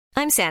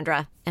I'm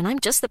Sandra, and I'm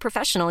just the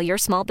professional your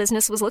small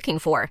business was looking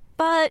for.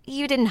 But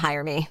you didn't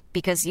hire me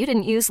because you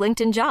didn't use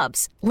LinkedIn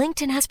Jobs.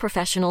 LinkedIn has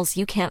professionals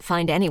you can't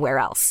find anywhere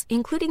else,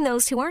 including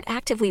those who aren't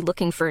actively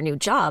looking for a new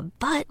job,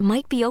 but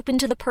might be open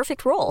to the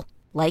perfect role,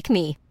 like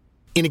me.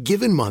 In a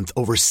given month,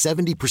 over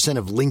 70%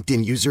 of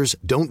LinkedIn users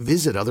don't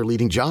visit other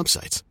leading job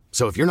sites.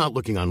 So if you're not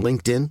looking on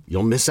LinkedIn,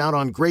 you'll miss out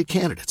on great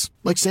candidates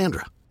like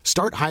Sandra.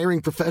 Start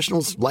hiring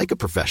professionals like a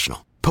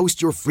professional.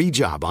 Post your free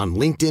job on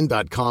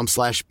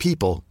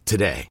linkedin.com/people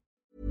today.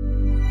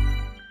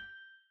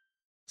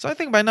 So I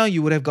think by now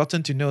you would have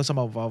gotten to know some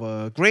of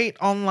our great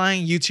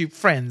online YouTube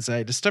friends,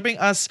 disturbing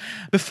us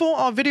before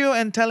our video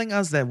and telling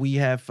us that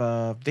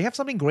they have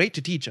something great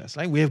to teach us.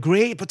 Right? We have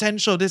great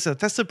potential. This is a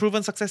tested,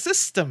 proven success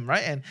system,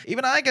 right? And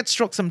even I get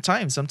struck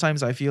sometimes.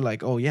 Sometimes I feel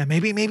like, oh yeah,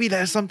 maybe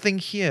there's something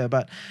here.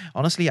 But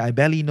honestly, I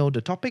barely know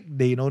the topic.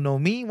 They don't know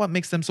me. What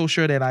makes them so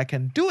sure that I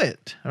can do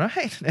it,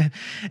 right?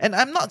 And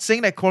I'm not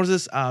saying that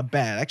courses are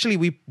bad. Actually,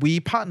 we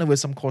partner with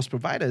some course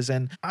providers,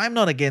 and I'm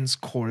not against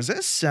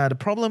courses. The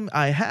problem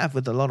I have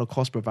with a lot of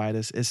course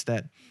providers is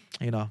that,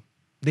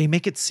 they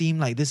make it seem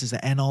like this is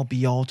the end-all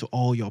be-all to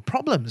all your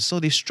problems. So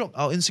they stroke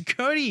our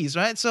insecurities,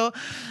 right? So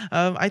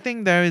I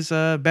think there is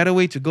a better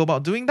way to go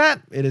about doing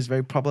that. It is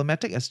very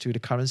problematic as to the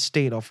current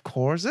state of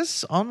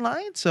courses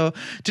online. So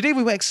today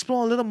we will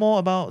explore a little more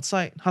about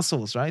side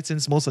hustles, right?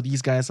 Since most of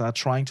these guys are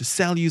trying to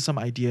sell you some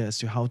ideas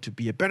to how to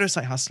be a better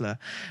side hustler,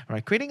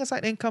 right? Creating a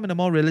side income in a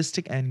more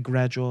realistic and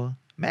gradual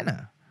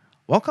manner.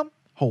 Welcome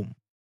home.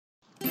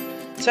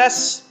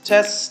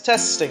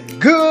 Testing.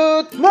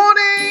 Good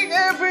morning,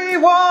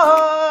 everyone.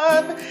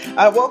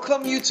 I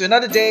welcome you to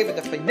another day with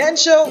the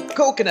Financial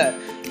Coconut.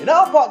 In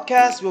our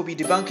podcast, we'll be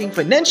debunking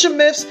financial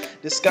myths,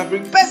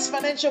 discovering best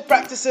financial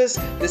practices,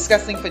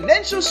 discussing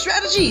financial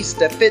strategies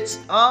that fits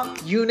our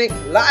unique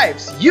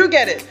lives. You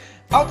get it.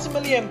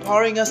 Ultimately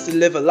empowering us to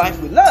live a life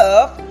we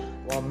love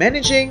while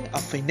managing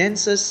our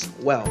finances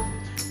well.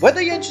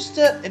 Whether you're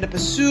interested in the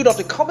pursuit of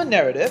the common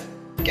narrative,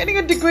 getting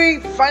a degree,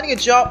 finding a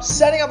job,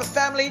 setting up a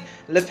family,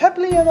 live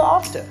happily ever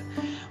after.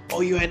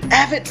 Or you're an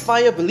avid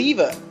FIRE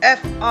believer,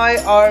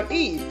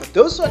 F-I-R-E. For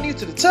those who are new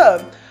to the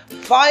term,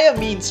 FIRE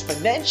means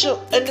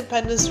financial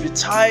independence,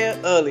 retire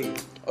early.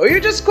 Or you're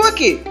just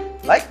quirky,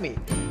 like me,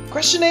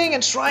 questioning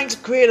and trying to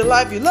create a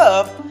life you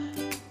love,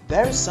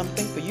 there is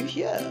something for you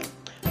here.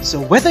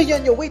 So whether you're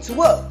on your way to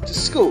work, to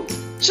school,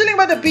 chilling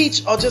by the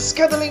beach, or just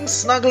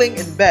snuggling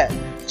in bed,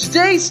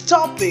 today's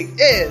topic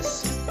is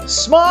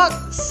smart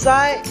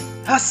side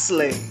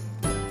hustling.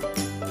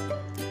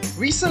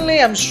 Recently,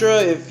 I'm sure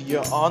if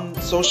you're on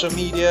social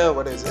media,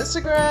 whether it's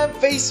Instagram,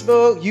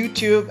 Facebook,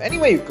 YouTube,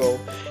 anywhere you go,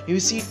 you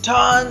see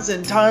tons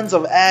and tons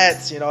of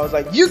ads. It's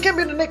like, you can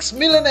be the next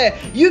millionaire.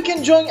 You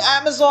can join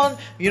Amazon.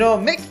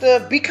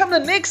 Become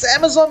the next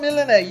Amazon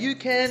millionaire. You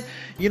can,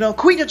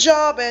 quit your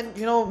job and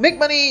make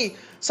money.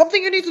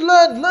 Something you need to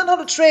learn how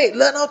to trade,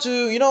 learn how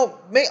to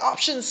make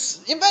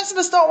options, invest in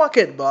the stock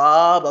market.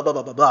 Blah blah blah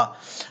blah blah blah.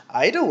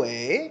 Either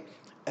way,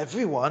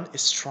 everyone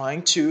is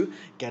trying to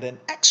get an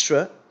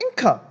extra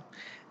income.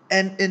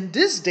 And in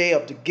this day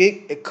of the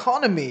gig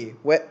economy,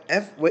 where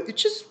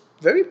it's just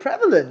very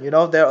prevalent,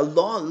 there are a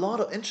lot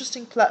of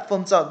interesting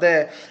platforms out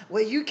there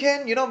where you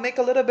can, make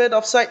a little bit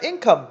of side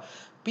income.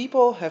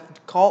 People have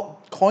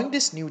coined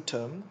this new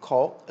term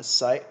called a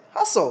side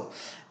hustle.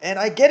 And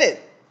I get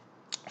it.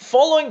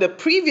 Following the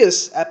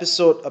previous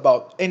episode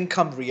about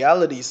income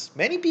realities,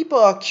 many people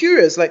are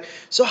curious, like,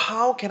 so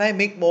how can I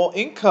make more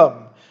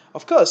income?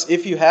 Of course,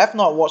 if you have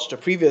not watched the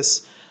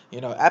previous,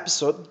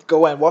 episode,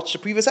 go and watch the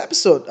previous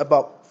episode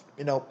about,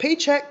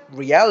 paycheck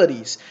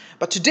realities.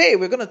 But today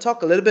we're going to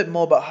talk a little bit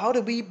more about how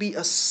do we be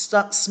a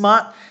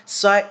smart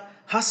side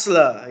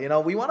hustler.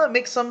 We want to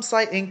make some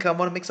side income,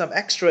 want to make some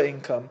extra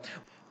income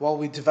while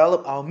we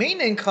develop our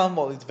main income,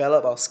 while we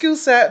develop our skill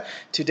set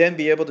to then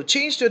be able to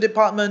change to a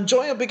department,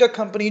 join a bigger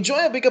company,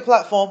 join a bigger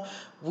platform.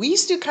 We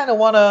still kind of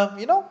want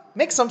to,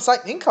 make some side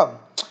income.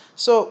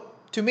 So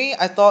to me,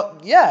 I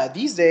thought,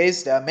 these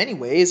days there are many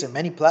ways and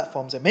many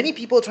platforms and many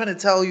people trying to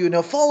tell you,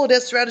 follow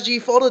their strategy,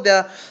 follow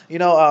their,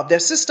 their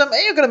system,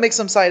 and you're going to make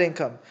some side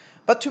income.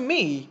 But to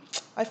me,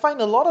 I find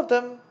a lot of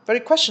them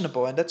very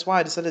questionable, and that's why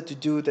I decided to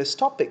do this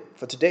topic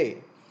for today.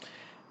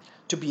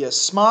 To be a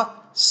smart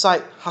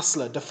side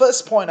hustler, the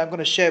first point I'm going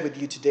to share with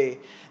you today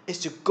is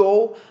to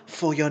go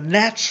for your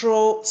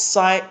natural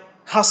side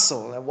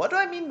hustle. And what do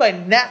I mean by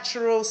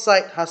natural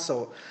side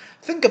hustle?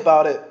 Think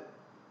about it.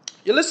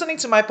 You're listening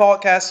to my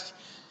podcast.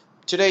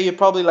 Today you're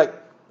probably like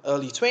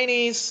early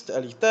 20s,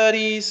 early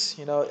 30s.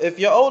 If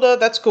you're older,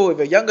 that's cool. If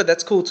you're younger,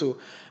 that's cool too.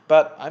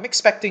 But I'm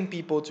expecting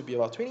people to be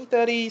about 20,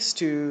 30s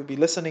to be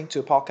listening to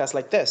a podcast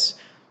like this.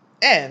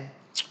 And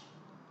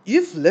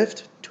you've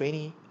lived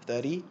 20,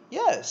 30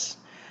 years.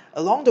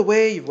 Along the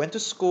way, you went to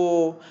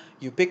school,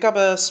 you pick up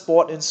a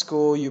sport in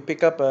school, you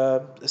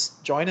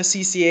join a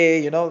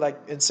CCA, like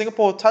in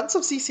Singapore, tons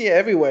of CCA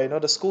everywhere.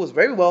 The school is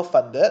very well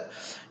funded.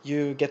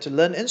 You get to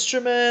learn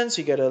instruments,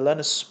 you get to learn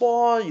a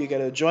sport, you get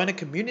to join a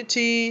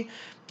community,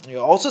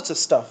 all sorts of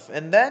stuff.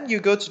 And then you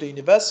go to the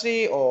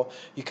university or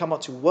you come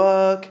out to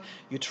work,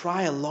 you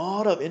try a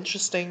lot of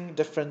interesting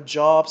different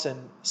jobs and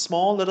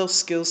small little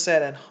skill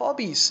set and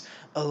hobbies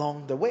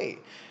along the way.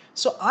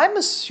 So I'm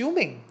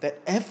assuming that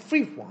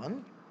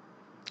everyone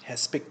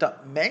has picked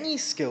up many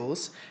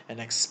skills and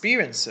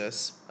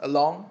experiences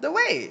along the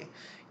way.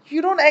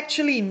 You don't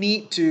actually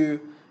need to,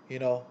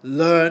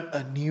 learn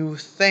a new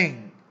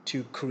thing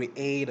to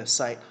create a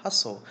side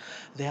hustle.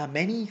 There are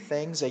many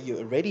things that you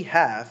already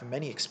have,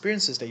 many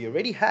experiences that you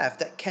already have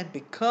that can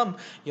become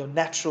your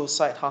natural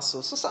side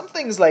hustle. So some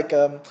things like,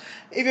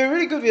 if you're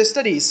really good with your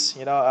studies,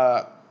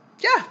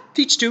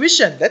 teach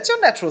tuition. That's your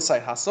natural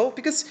side hustle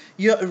because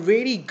you're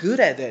already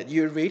good at it.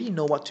 You already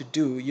know what to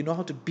do. You know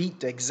how to beat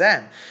the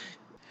exam.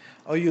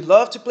 Or you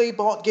love to play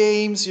board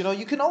games,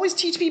 you can always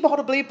teach people how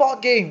to play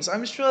board games.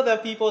 I'm sure there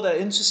are people that are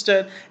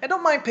interested and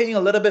don't mind paying a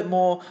little bit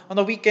more on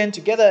the weekend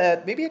together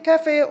at maybe a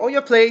cafe or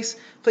your place,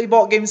 play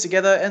board games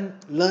together and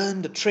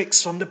learn the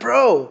tricks from the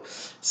pro.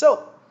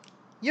 So,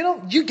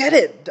 you get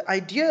it. The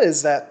idea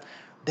is that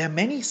there are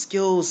many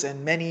skills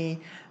and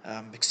many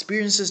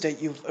experiences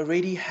that you've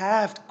already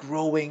have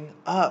growing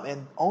up,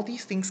 and all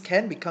these things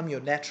can become your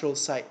natural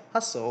side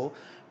hustle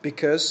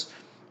because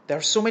there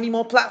are so many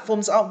more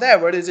platforms out there,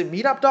 whether it's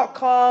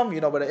meetup.com,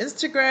 whether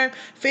Instagram,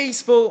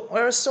 Facebook.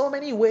 There are so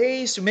many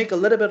ways to make a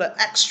little bit of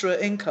extra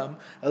income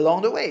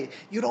along the way.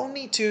 You don't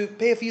need to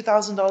pay a few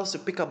 $1,000s to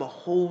pick up a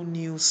whole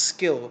new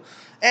skill.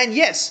 And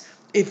yes,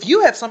 if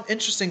you have some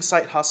interesting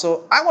side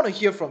hustle, I want to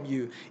hear from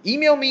you.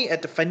 Email me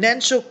at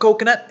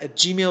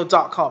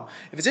thefinancialcoconut@gmail.com.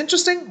 If it's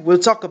interesting, we'll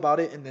talk about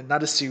it in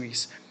another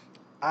series.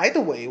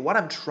 Either way, what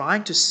I'm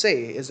trying to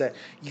say is that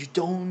you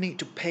don't need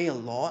to pay a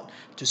lot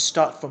to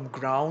start from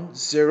ground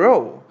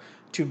zero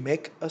to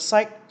make a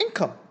side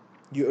income.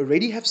 You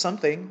already have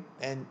something,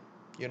 and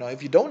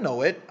if you don't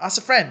know it,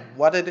 ask a friend.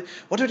 What do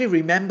they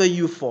remember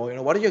you for?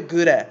 What are you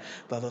good at?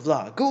 Blah blah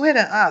blah. Go ahead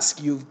and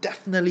ask. You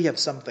definitely have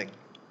something.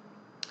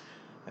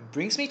 And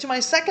brings me to my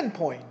second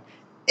point.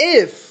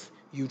 If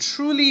you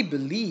truly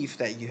believe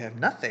that you have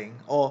nothing,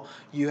 or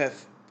you have,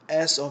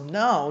 as of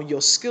now,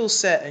 your skill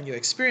set and your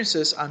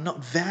experiences are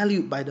not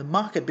valued by the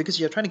market because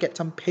you're trying to get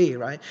some pay,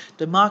 right?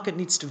 The market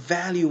needs to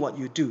value what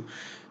you do.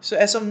 So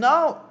as of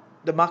now,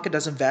 the market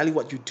doesn't value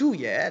what you do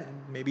yet.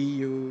 Maybe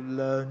you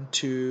learn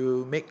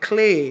to make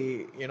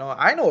clay.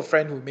 I know a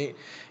friend who made,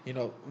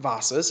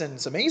 vases, and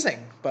it's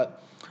amazing. But,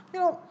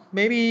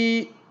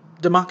 maybe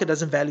the market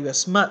doesn't value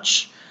as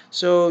much.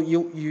 So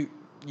you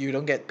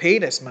don't get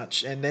paid as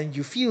much. And then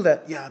you feel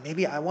that,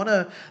 maybe I want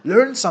to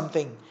learn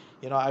something.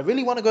 I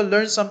really want to go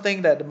learn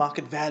something that the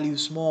market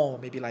values more.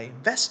 Maybe like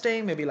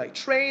investing, maybe like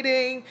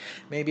trading,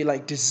 maybe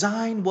like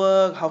design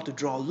work, how to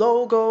draw a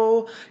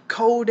logo,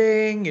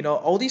 coding,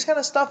 all these kind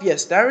of stuff.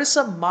 Yes, there is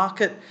a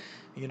market,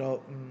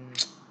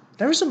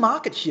 there is a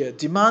market here.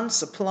 Demand,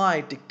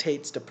 supply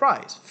dictates the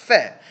price.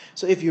 Fair.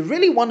 So if you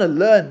really want to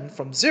learn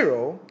from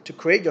zero to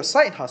create your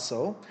side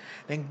hustle,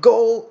 then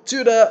go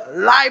to the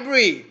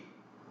library.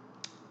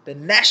 The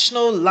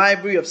National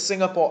Library of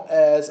Singapore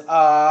is amazing.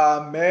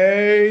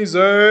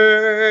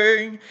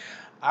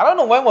 I don't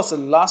know when was the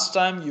last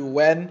time you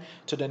went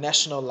to the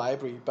National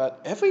Library, but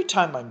every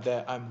time I'm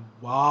there, I'm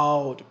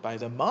wowed by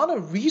the amount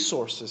of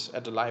resources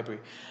at the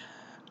library.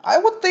 I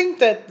would think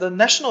that the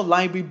National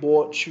Library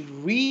Board should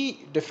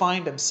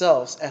redefine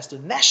themselves as the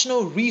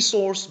National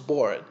Resource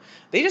Board.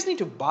 They just need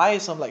to buy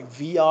some like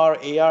VR,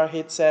 AR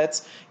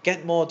headsets,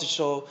 get more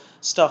digital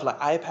stuff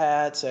like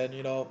iPads and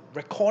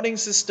recording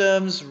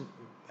systems,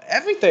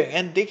 everything,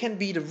 and they can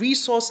be the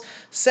resource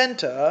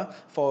center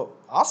for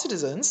our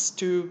citizens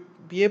to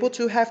be able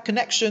to have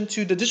connection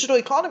to the digital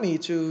economy,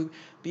 to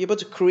be able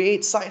to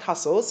create side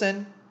hustles,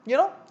 and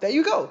there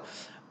you go.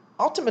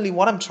 Ultimately,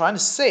 what I'm trying to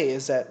say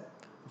is that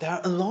there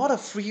are a lot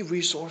of free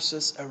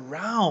resources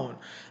around,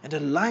 and the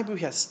library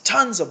has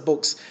tons of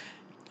books.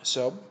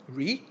 So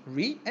read.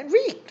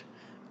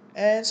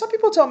 And some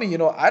people tell me,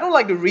 I don't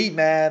like to read,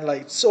 man,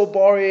 like it's so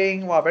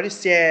boring, wow, very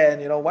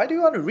sad, why do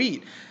you want to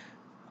read?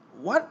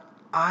 What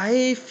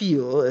I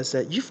feel is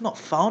that you've not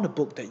found a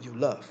book that you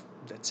love.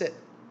 That's it.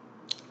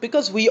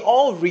 Because we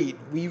all read.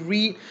 We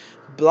read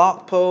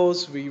blog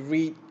posts, we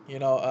read,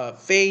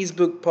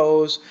 Facebook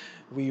posts,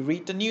 we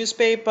read the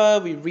newspaper,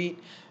 we read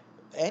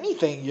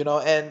anything,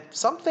 and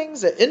some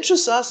things that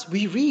interest us,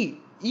 we read.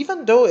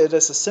 Even though it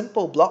is a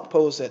simple blog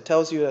post that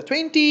tells you the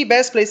 20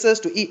 best places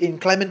to eat in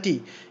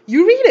Clementi,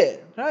 you read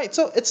it, right?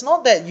 So it's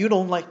not that you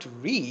don't like to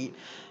read,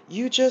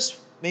 you just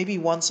maybe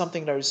want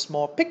something that is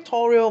more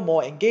pictorial,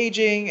 more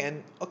engaging,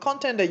 and a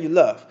content that you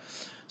love.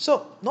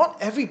 So not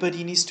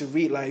everybody needs to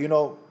read like,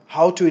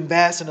 how to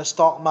invest in the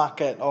stock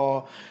market,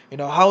 or,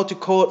 how to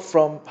code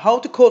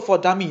for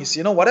dummies,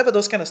 whatever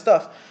those kind of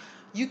stuff.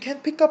 You can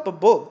pick up a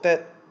book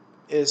that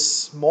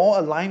is more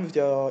aligned with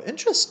your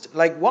interest.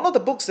 Like one of the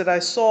books that I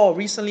saw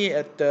recently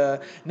at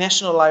the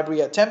National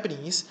Library at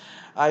Tampines,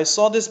 I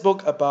saw this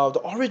book about the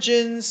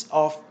origins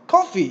of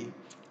coffee.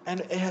 And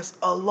it has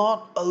a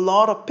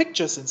lot of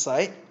pictures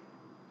inside.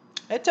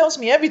 It tells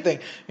me everything.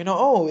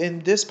 Oh, in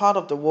this part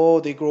of the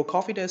world, they grow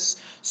coffee that's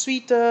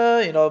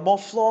sweeter, more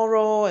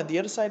floral, and the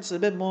other side is a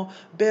bit more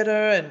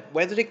bitter. And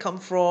where did it come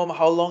from?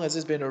 How long has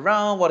this been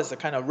around? What is the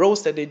kind of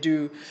roast that they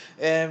do?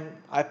 And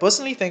I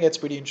personally think it's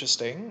pretty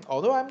interesting.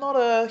 Although I'm not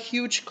a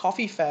huge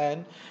coffee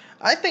fan,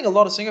 I think a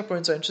lot of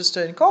Singaporeans are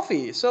interested in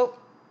coffee. So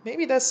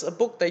maybe that's a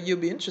book that you'll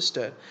be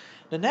interested.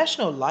 The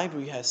National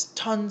Library has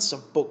tons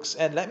of books,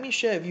 and let me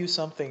share with you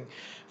something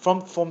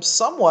from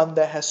someone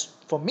that has,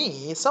 for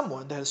me,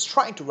 someone that has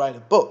tried to write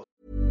a book.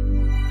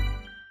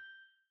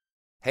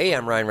 Hey,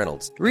 I'm Ryan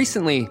Reynolds.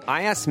 Recently,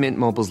 I asked Mint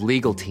Mobile's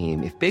legal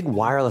team if big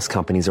wireless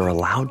companies are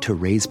allowed to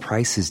raise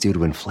prices due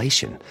to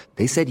inflation.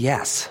 They said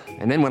yes.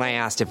 And then when I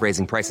asked if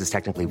raising prices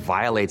technically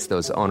violates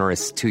those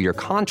onerous two-year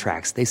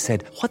contracts, they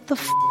said, "What the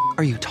f***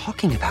 are you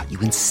talking about, you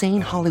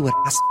insane Hollywood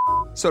ass?"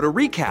 So to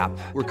recap,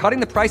 we're cutting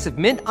the price of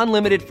Mint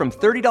Unlimited from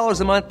 $30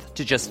 a month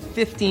to just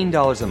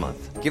 $15 a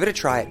month. Give it a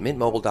try at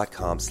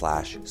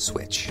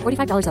mintmobile.com/switch.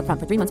 $45 up front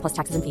for 3 months plus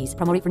taxes and fees.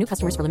 Promo rate for new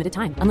customers for limited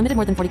time. Unlimited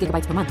more than 40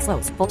 gigabytes per month.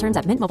 Slows full terms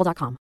at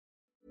mintmobile.com.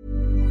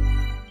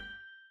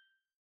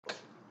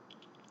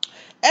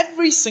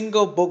 Every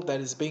single book that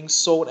is being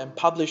sold and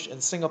published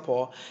in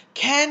Singapore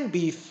can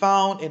be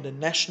found in the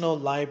National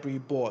Library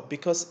Board,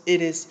 because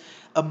it is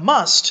a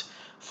must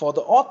for the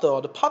author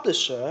or the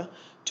publisher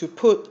to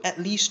put at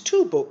least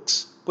 2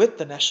 books with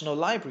the National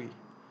Library.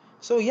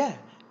 So yeah,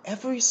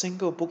 every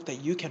single book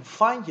that you can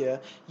find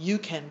here, you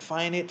can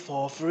find it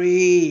for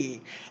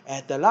free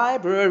at the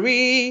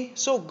library.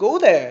 So go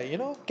there,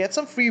 get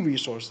some free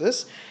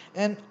resources.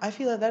 And I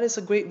feel that is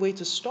a great way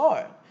to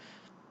start.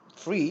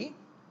 Free,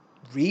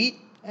 read,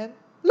 and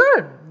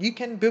learn. You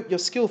can build your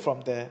skill from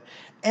there.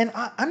 And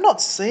I'm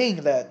not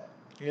saying that,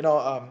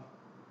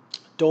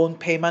 don't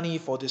pay money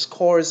for these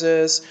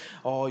courses,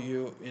 or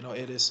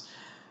it is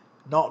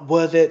not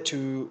worth it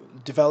to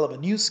develop a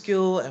new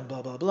skill and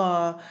blah blah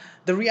blah.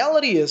 The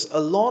reality is, a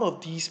lot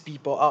of these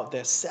people out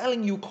there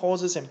selling you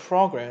courses and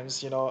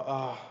programs,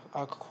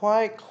 are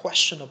quite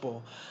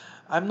questionable.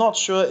 I'm not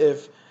sure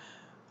if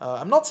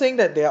I'm not saying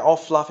that they are all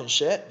fluff and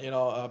shit.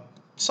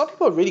 Some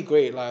people are really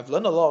great. Like, I've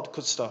learned a lot of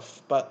good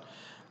stuff, but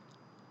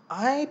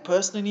I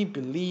personally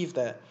believe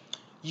that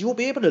you'll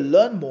be able to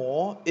learn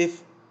more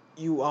if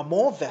you are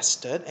more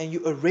vested and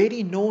you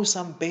already know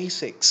some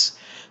basics.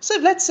 So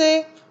if, let's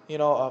say,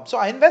 so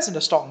I invest in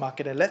the stock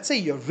market, and let's say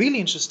you're really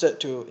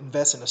interested to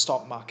invest in the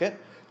stock market,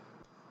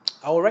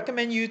 I will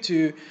recommend you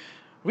to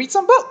read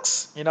some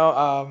books.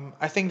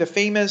 I think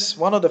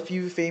one of the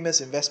few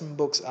famous investment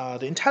books are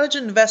The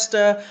Intelligent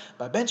Investor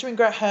by Benjamin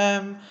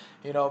Graham,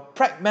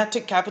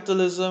 Pragmatic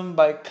Capitalism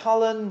by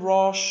Cullen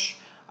Roche.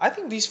 I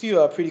think these few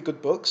are pretty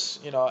good books,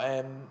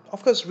 and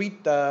of course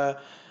read the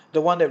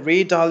one that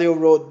Ray Dalio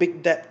wrote,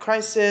 Big Debt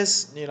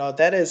Crisis.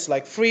 That is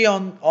like free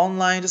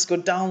online. Just go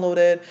download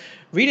it.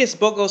 Read his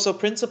book also,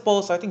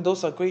 Principles. I think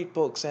those are great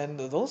books, and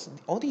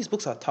all these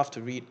books are tough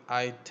to read.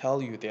 I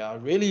tell you, they are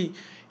really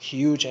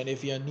huge. And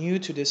if you're new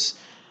to this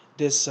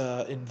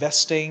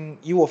investing,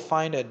 you will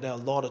find that there are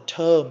a lot of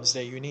terms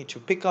that you need to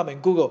pick up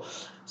and Google.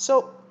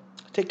 So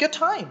take your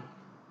time.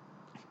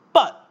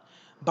 But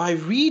by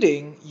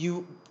reading,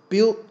 you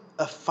build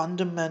a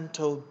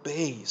fundamental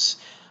base.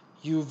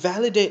 You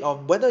validate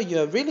on whether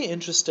you're really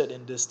interested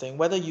in this thing,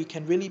 whether you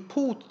can really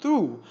pull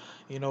through,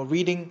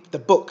 reading the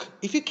book.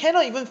 If you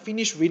cannot even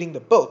finish reading the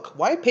book,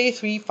 why pay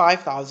 3,000,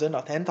 5,000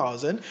 or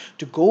 10,000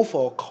 to go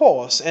for a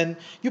course? And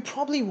you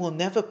probably will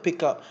never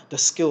pick up the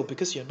skill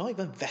because you're not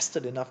even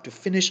vested enough to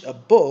finish a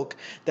book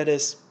that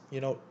is,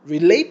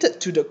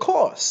 related to the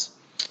course.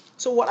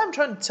 So what I'm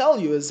trying to tell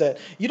you is that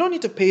you don't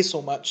need to pay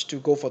so much to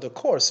go for the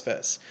course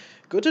first.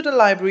 Go to the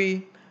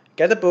library,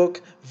 get a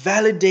book,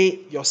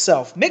 validate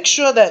yourself. Make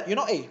sure that,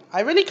 hey,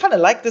 I really kind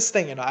of like this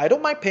thing. I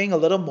don't mind paying a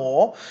little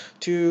more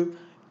to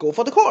go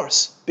for the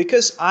course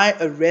because I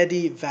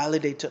already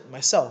validated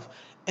myself.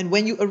 And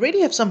when you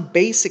already have some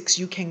basics,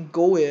 you can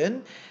go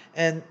in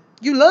and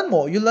you learn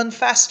more, you learn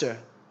faster,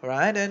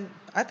 right? And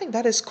I think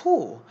that is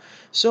cool.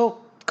 So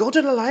go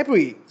to the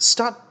library,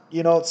 start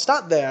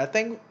there. I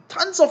think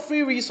tons of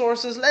free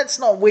resources. Let's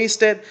not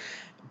waste it.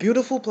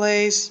 Beautiful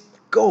place.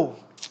 Go.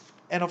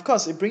 And of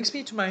course, it brings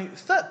me to my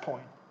third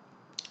point.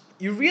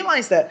 You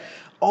realize that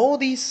all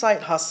these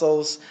side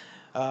hustles,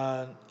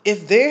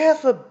 if they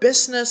have a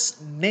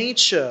business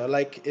nature,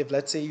 like if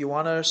let's say you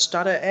want to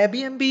start an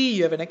Airbnb,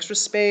 you have an extra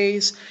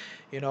space,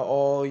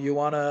 or you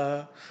want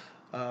to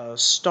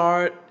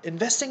start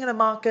investing in the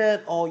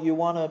market, or you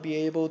want to be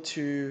able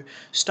to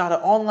start an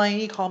online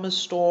e-commerce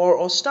store,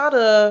 or start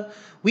a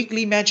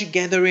weekly magic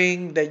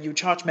gathering that you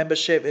charge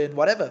membership in,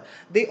 whatever.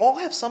 They all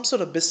have some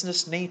sort of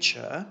business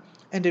nature,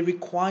 and they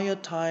require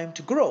time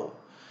to grow,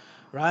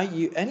 right?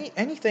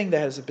 Anything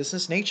that has a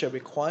business nature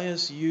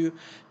requires you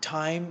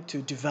time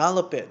to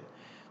develop it.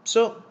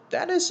 So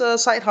that is a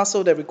side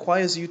hustle that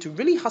requires you to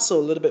really hustle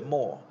a little bit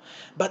more.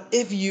 But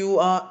if you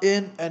are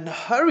in a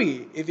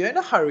hurry,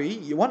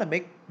 you want to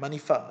make money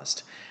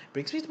fast.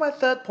 Brings me to my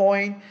third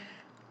point: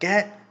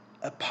 get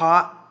a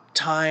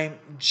part-time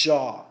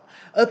job.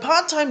 A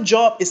part-time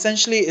job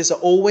essentially is an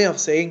old way of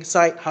saying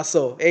side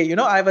hustle. Hey,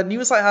 I have a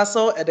new side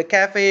hustle at the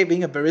cafe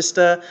being a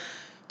barista.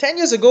 10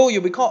 years ago,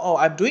 you'll be called, oh,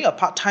 I'm doing a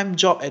part-time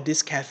job at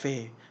this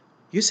cafe.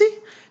 You see?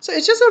 So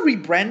it's just a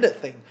rebranded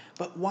thing.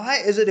 But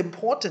why is it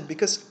important?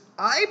 Because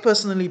I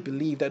personally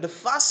believe that the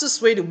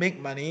fastest way to make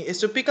money is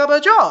to pick up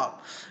a job,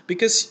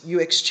 because you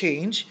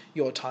exchange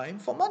your time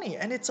for money,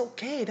 and it's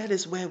okay. That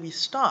is where we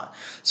start.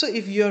 So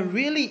if you're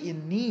really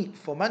in need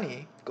for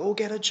money, go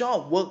get a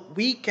job, work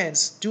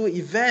weekends, do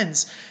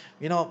events,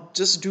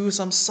 just do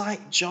some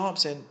side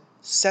jobs and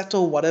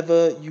settle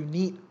whatever you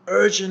need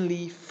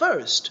urgently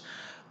first.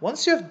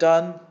 Once you've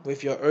done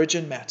with your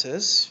urgent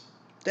matters,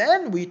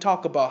 then we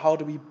talk about how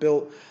do we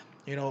build,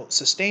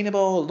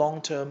 sustainable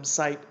long-term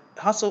side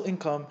hustle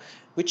income,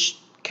 which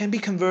can be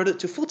converted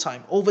to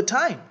full-time over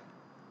time.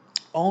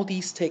 All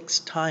these takes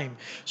time.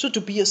 So to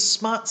be a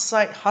smart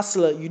side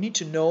hustler, you need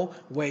to know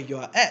where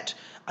you're at.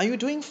 Are you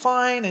doing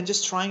fine and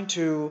just trying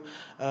to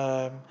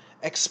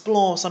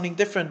explore something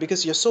different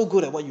because you're so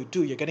good at what you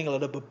do? You're getting a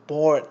little bit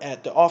bored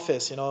at the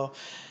office,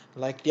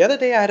 Like the other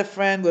day, I had a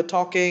friend, we were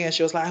talking, and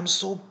she was like, I'm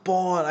so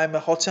bored. I'm a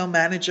hotel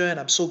manager and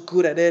I'm so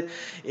good at it.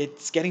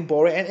 It's getting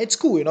boring. And it's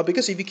cool,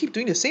 because if you keep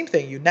doing the same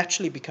thing, you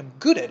naturally become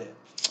good at it.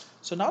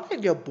 So now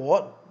that you're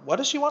bored, what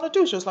does she want to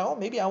do? She was like, oh,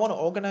 maybe I want to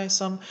organize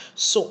some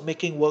soap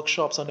making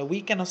workshops on the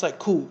weekend. I was like,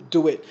 cool,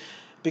 do it.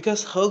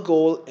 Because her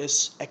goal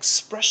is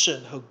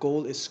expression. Her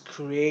goal is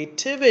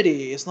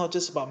creativity. It's not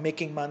just about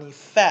making money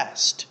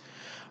fast,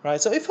 right?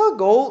 So if her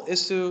goal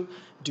is to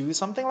do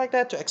something like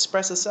that to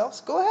express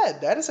herself, go ahead.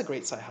 That is a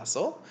great side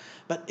hustle.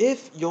 But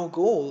if your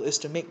goal is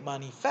to make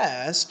money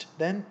fast,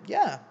 then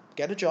yeah,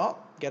 get a job,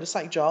 get a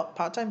side job,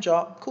 part-time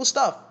job, cool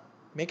stuff.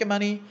 Make your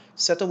money,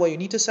 settle what you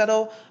need to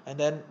settle, and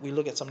then we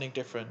look at something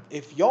different.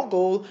 If your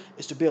goal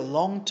is to build a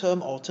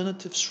long-term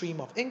alternative stream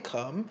of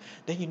income,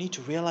 then you need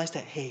to realize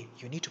that, hey,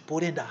 you need to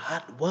put in the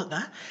hard work.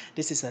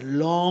 This is a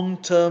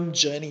long-term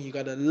journey. You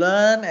got to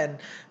learn and,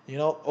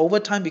 over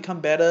time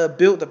become better,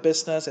 build the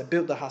business and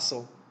build the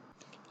hustle.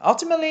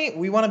 Ultimately,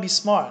 we want to be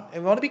smart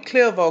and we want to be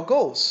clear of our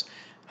goals.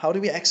 How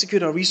do we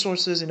execute our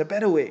resources in a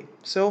better way?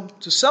 So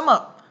to sum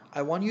up,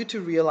 I want you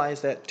to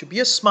realize that to be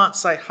a smart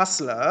side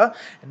hustler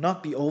and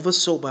not be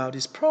oversold by all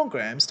these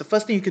programs, the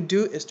first thing you can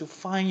do is to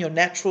find your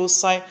natural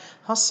side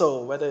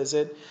hustle, whether is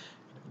it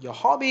your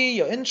hobby,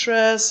 your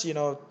interests,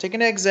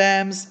 taking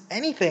exams,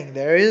 anything.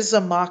 There is a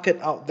market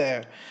out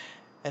there.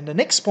 And the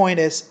next point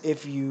is,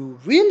 if you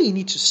really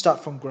need to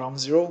start from ground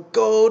zero,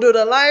 go to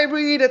the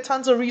library. There are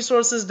tons of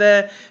resources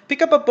there.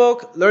 Pick up a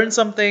book, learn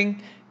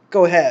something,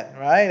 go ahead,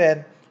 right?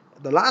 And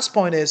the last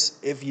point is,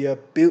 if you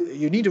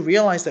need to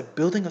realize that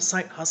building a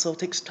side hustle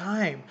takes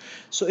time.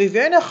 So if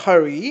you're in a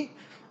hurry,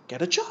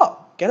 get a job,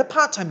 get a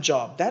part-time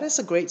job. That is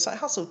a great side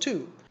hustle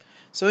too.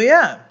 So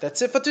yeah,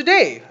 that's it for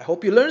today. I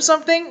hope you learned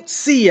something.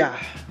 See ya.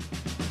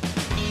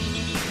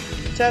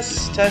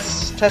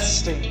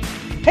 Testing.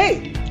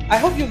 Hey, I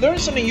hope you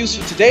learned something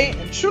useful today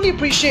and truly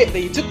appreciate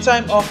that you took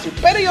time off to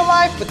better your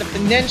life with the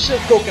Financial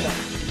Coconut.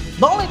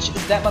 Knowledge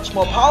is that much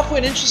more powerful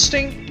and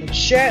interesting when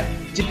shared,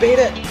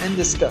 debated, and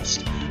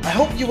discussed. I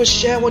hope you will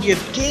share what you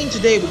have gained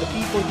today with the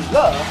people you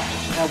love,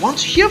 and I want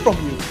to hear from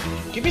you.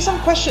 Give me some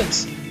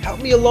questions. Help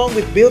me along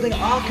with building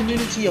our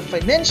community of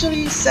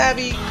financially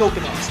savvy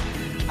coconuts.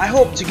 I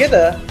hope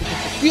together we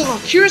can fulfill our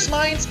curious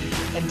minds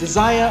and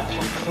desire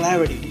for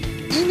clarity.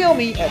 Email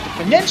me at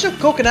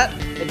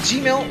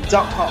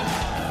thefinancialcoconut@gmail.com.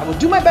 I will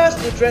do my best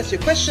to address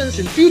your questions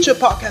in future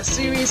podcast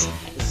series,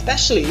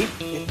 especially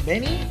if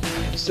many are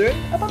concerned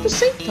about the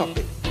same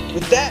topic.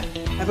 With that,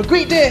 have a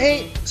great day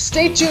ahead,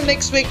 stay tuned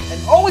next week,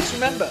 and always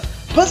remember,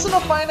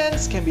 personal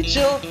finance can be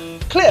chill,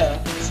 clear,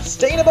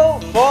 sustainable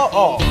for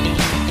all.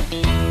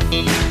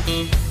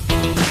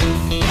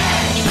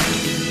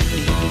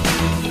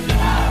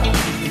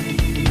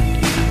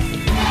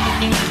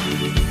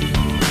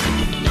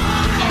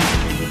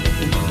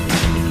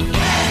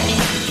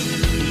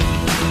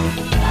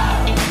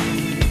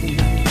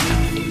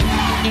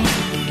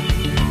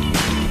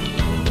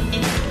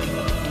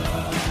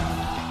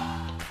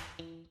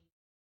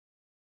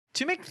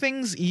 To make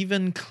things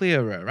even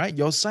clearer, right?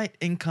 Your side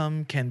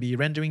income can be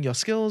rendering your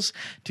skills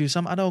to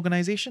some other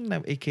organization,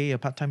 like aka a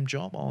part-time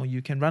job, or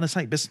you can run a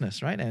side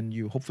business, right? And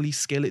you hopefully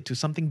scale it to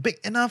something big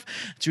enough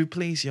to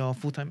replace your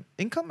full-time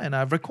income. And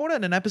I've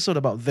recorded an episode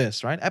about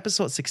this, right?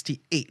 Episode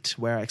 68,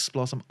 where I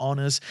explore some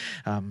honest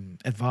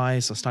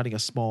advice of starting a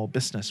small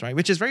business, right?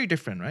 Which is very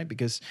different, right?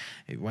 Because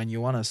when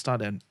you want to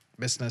start a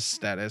business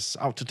that is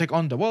out to take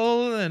on the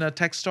world in a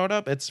tech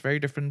startup, it's very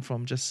different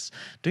from just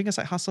doing a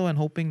side hustle and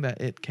hoping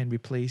that it can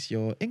replace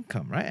your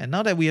income, right? And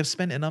now that we have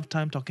spent enough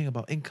time talking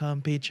about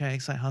income,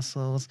 paychecks, side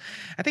hustles,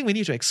 I think we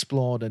need to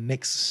explore the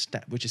next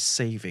step, which is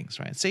savings,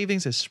 right?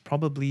 Savings is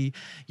probably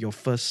your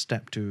first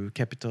step to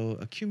capital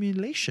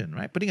accumulation,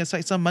 right? Putting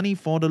aside some money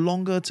for the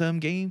longer term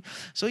game.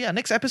 So yeah,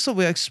 next episode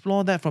we'll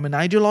explore that from an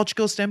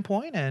ideological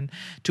standpoint, and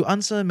to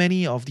answer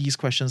many of these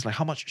questions like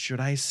how much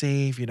should I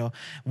save,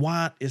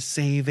 what is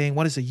saving, saying,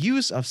 what is the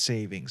use of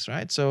savings,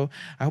 right? So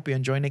I hope you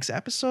enjoy next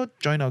episode.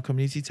 Join our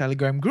community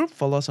Telegram group,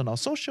 follow us on our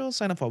socials,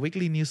 sign up for our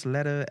weekly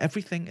newsletter.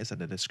 Everything is in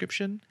the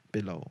description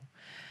below.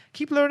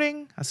 Keep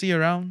learning. I'll see you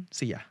around.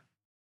 See ya.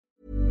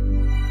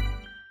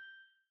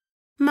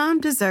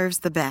 Mom deserves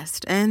the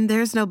best, and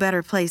there's no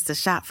better place to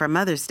shop for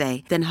Mother's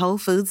Day than Whole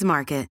Foods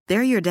Market.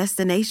 They're your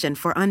destination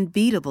for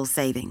unbeatable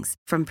savings,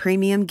 from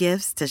premium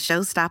gifts to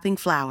show-stopping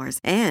flowers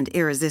and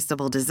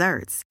irresistible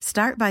desserts.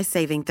 Start by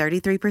saving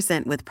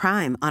 33% with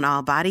Prime on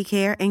all body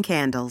care and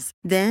candles.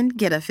 Then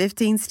get a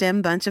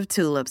 15-stem bunch of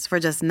tulips for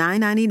just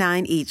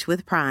 $9.99 each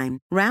with Prime.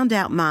 Round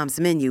out Mom's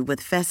menu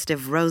with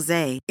festive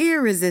rosé,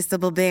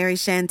 irresistible berry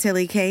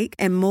chantilly cake,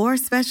 and more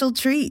special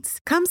treats.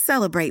 Come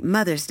celebrate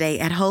Mother's Day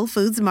at Whole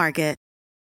Foods Market.